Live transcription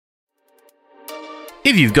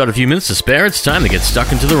If you've got a few minutes to spare, it's time to get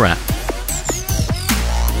stuck into the wrap.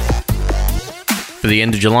 For the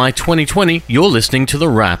end of July 2020, you're listening to The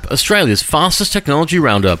Wrap, Australia's fastest technology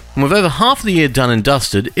roundup. And with over half of the year done and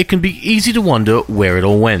dusted, it can be easy to wonder where it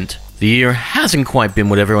all went. The year hasn't quite been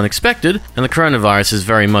what everyone expected, and the coronavirus is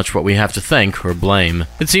very much what we have to thank or blame.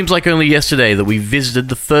 It seems like only yesterday that we visited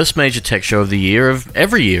the first major tech show of the year of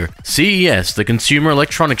every year, CES, the Consumer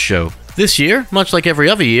Electronics Show. This year, much like every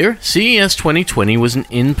other year, CES 2020 was an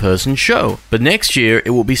in-person show, but next year it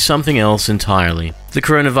will be something else entirely. The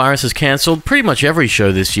coronavirus has cancelled pretty much every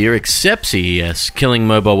show this year except CES, killing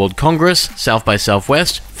Mobile World Congress, South by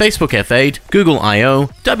Southwest, Facebook F8, Google I/O,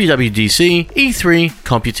 WWDC, E3,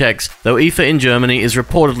 Computex, though IFA in Germany is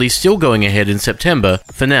reportedly still going ahead in September,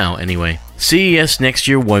 for now anyway. CES next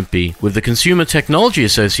year won't be, with the Consumer Technology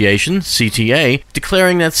Association, CTA,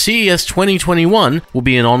 declaring that CES 2021 will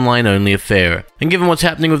be an online-only affair. And given what's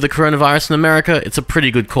happening with the coronavirus in America, it's a pretty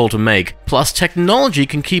good call to make. Plus, technology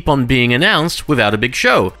can keep on being announced without a big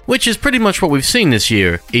show, which is pretty much what we've seen this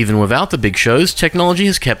year. Even without the big shows, technology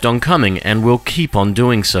has kept on coming and will keep on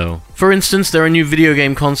doing so. For instance, there are new video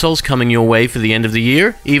game consoles coming your way for the end of the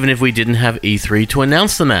year, even if we didn't have E3 to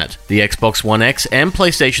announce them at. The Xbox One X and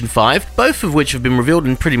PlayStation 5, both of which have been revealed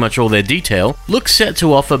in pretty much all their detail, look set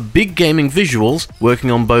to offer big gaming visuals, working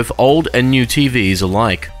on both old and new TVs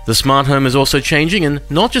alike. The smart home is also changing, and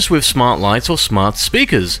not just with smart lights or smart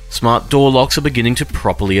speakers. Smart door locks are beginning to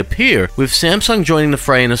properly appear, with Samsung joining the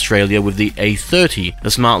fray in Australia with the A30, a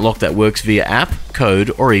smart lock that works via app,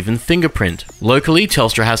 code, or even fingerprint. Locally,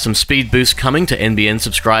 Telstra has some speed boosts coming to NBN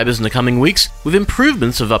subscribers in the coming weeks, with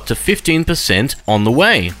improvements of up to 15% on the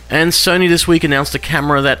way. And Sony this week announced a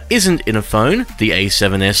camera that isn't in a phone, the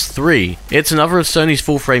A7S III. It's another of Sony's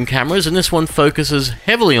full-frame cameras, and this one focuses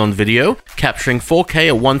heavily on video, capturing 4K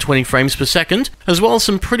at 120 frames per second, as well as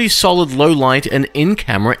some pretty solid low light and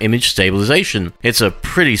in-camera image stabilization. It's a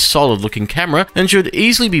pretty solid looking camera and should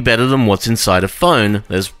easily be better than what's inside a phone.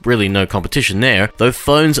 There's really no competition there, though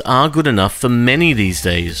phones are good enough for many these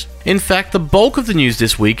days. In fact, the bulk of the news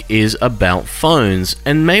this week is about phones,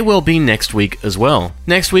 and may well be next week as well.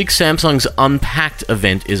 Next week, Samsung's Unpacked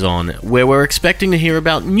event is on, where we're expecting to hear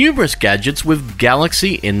about numerous gadgets with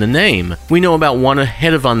Galaxy in the name. We know about one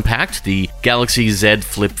ahead of Unpacked, the Galaxy Z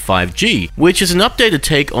Flip 5G, which is an updated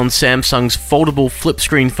take on Samsung's foldable flip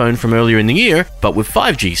screen phone from earlier in the year, but with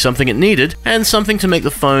 5G, something it needed, and something to make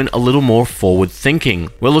the phone a little more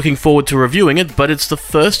forward-thinking. We're looking forward to reviewing it, but it's the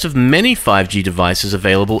first of many 5G devices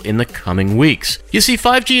available in the coming weeks. You see,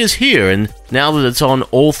 5G is here, and now that it's on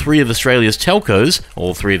all three of Australia's telcos,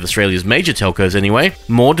 all three of Australia's major telcos anyway,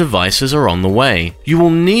 more devices are on the way. You will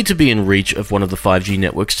need to be in reach of one of the 5G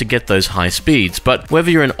networks to get those high speeds, but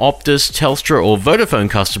whether you're an Optus, Telstra, or Vodafone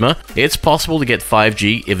customer, it's possible to get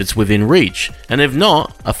 5G if it's within reach. And if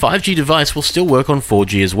not, a 5G device will still work on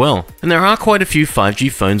 4G as well. And there are quite a few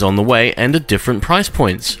 5G phones on the way and at different price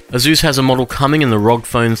points. Asus has a model coming in the ROG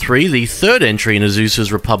Phone 3, the third entry in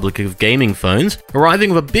Asus's Republic of Gaming phones, arriving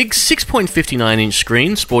with a big 6.59-inch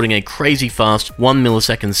screen sporting a crazy fast 1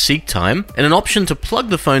 millisecond seek time, and an option to plug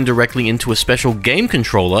the phone directly into a special game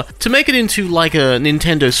controller to make it into like a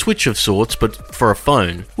Nintendo Switch of sorts, but for a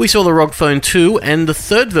phone. We saw the ROG Phone 2, and the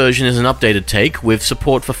third version is an updated take with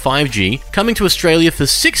support for 5G, coming to Australia for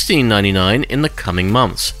 $16.99 in the coming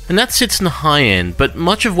months. And that sits in the high end, but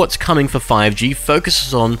much of what's coming for 5G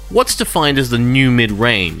focuses on what's defined as the new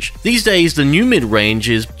mid-range. These days, the new mid-range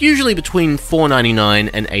is usually between $499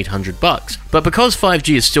 and $800. But because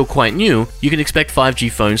 5G is still quite new, you can expect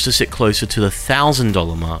 5G phones to sit closer to the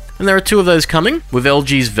 $1,000 mark. And there are two of those coming, with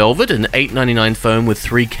LG's Velvet, an $899 phone with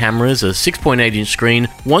 3 cameras, a 6.8-inch screen,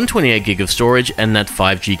 128GB of storage, and that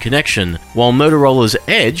 5G connection, while Motorola's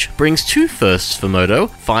Edge brings two firsts for Moto,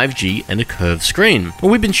 5G and a curved screen.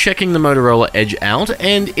 Well, we've been checking the Motorola Edge out,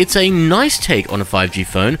 and it's a nice take on a 5G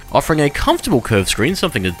phone, offering a comfortable curved screen,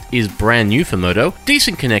 something that is brand new for Moto,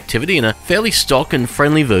 decent connectivity, and a fairly stock and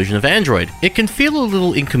friendly version of Android. It can feel a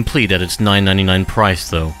little incomplete at its $999 price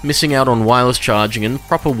though, missing out on wireless charging and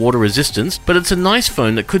proper water resistance, but it's a nice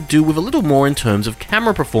phone that could do with a little more in terms of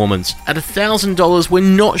camera performance. At $1,000, we're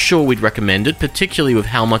not sure we'd recommend it, particularly with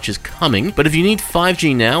how much is coming, but if you need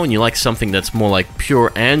 5G now and you like something that's more like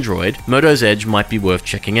pure Android, Moto's Edge might be worth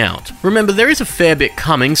checking out. Remember, there is a fair bit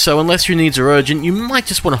coming, so unless your needs are urgent, you might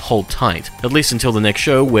just want to hold tight, at least until the next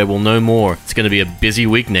show where we'll know more. It's going to be a busy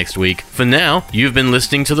week next week. For now, you've been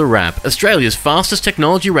listening to The Wrap, Australia's fastest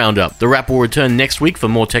technology roundup. The Wrap will return next week for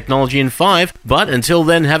more technology in 5, but until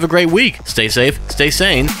then, have a great week. Stay safe, stay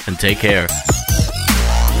sane, and take care.